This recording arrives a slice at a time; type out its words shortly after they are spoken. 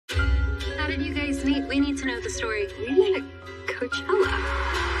How did you guys meet? We need to know the story. We met at Coachella.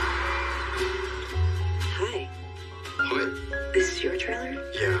 Hi. Hi. This is your trailer?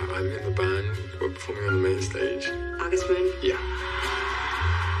 Yeah, I'm in the band. We're performing on the main stage. August Moon? Yeah.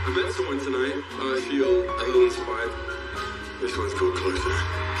 I met someone tonight. I feel a little inspired. This one's called Closer.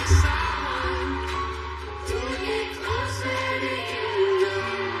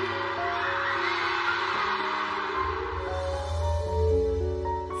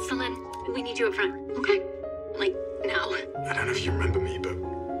 Solène, we need you up front, okay? Like, now. I don't know if you remember me, but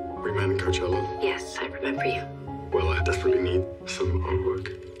we met in Coachella. Yes, I remember you. Well, I desperately need some artwork.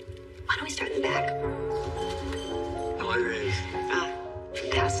 Why don't we start in the back? I like these. Ah,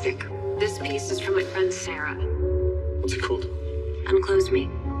 fantastic. This piece is from my friend Sarah. What's it called? Unclose Me.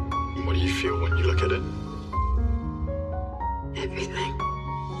 What do you feel when you look at it?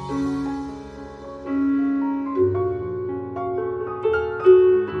 Everything.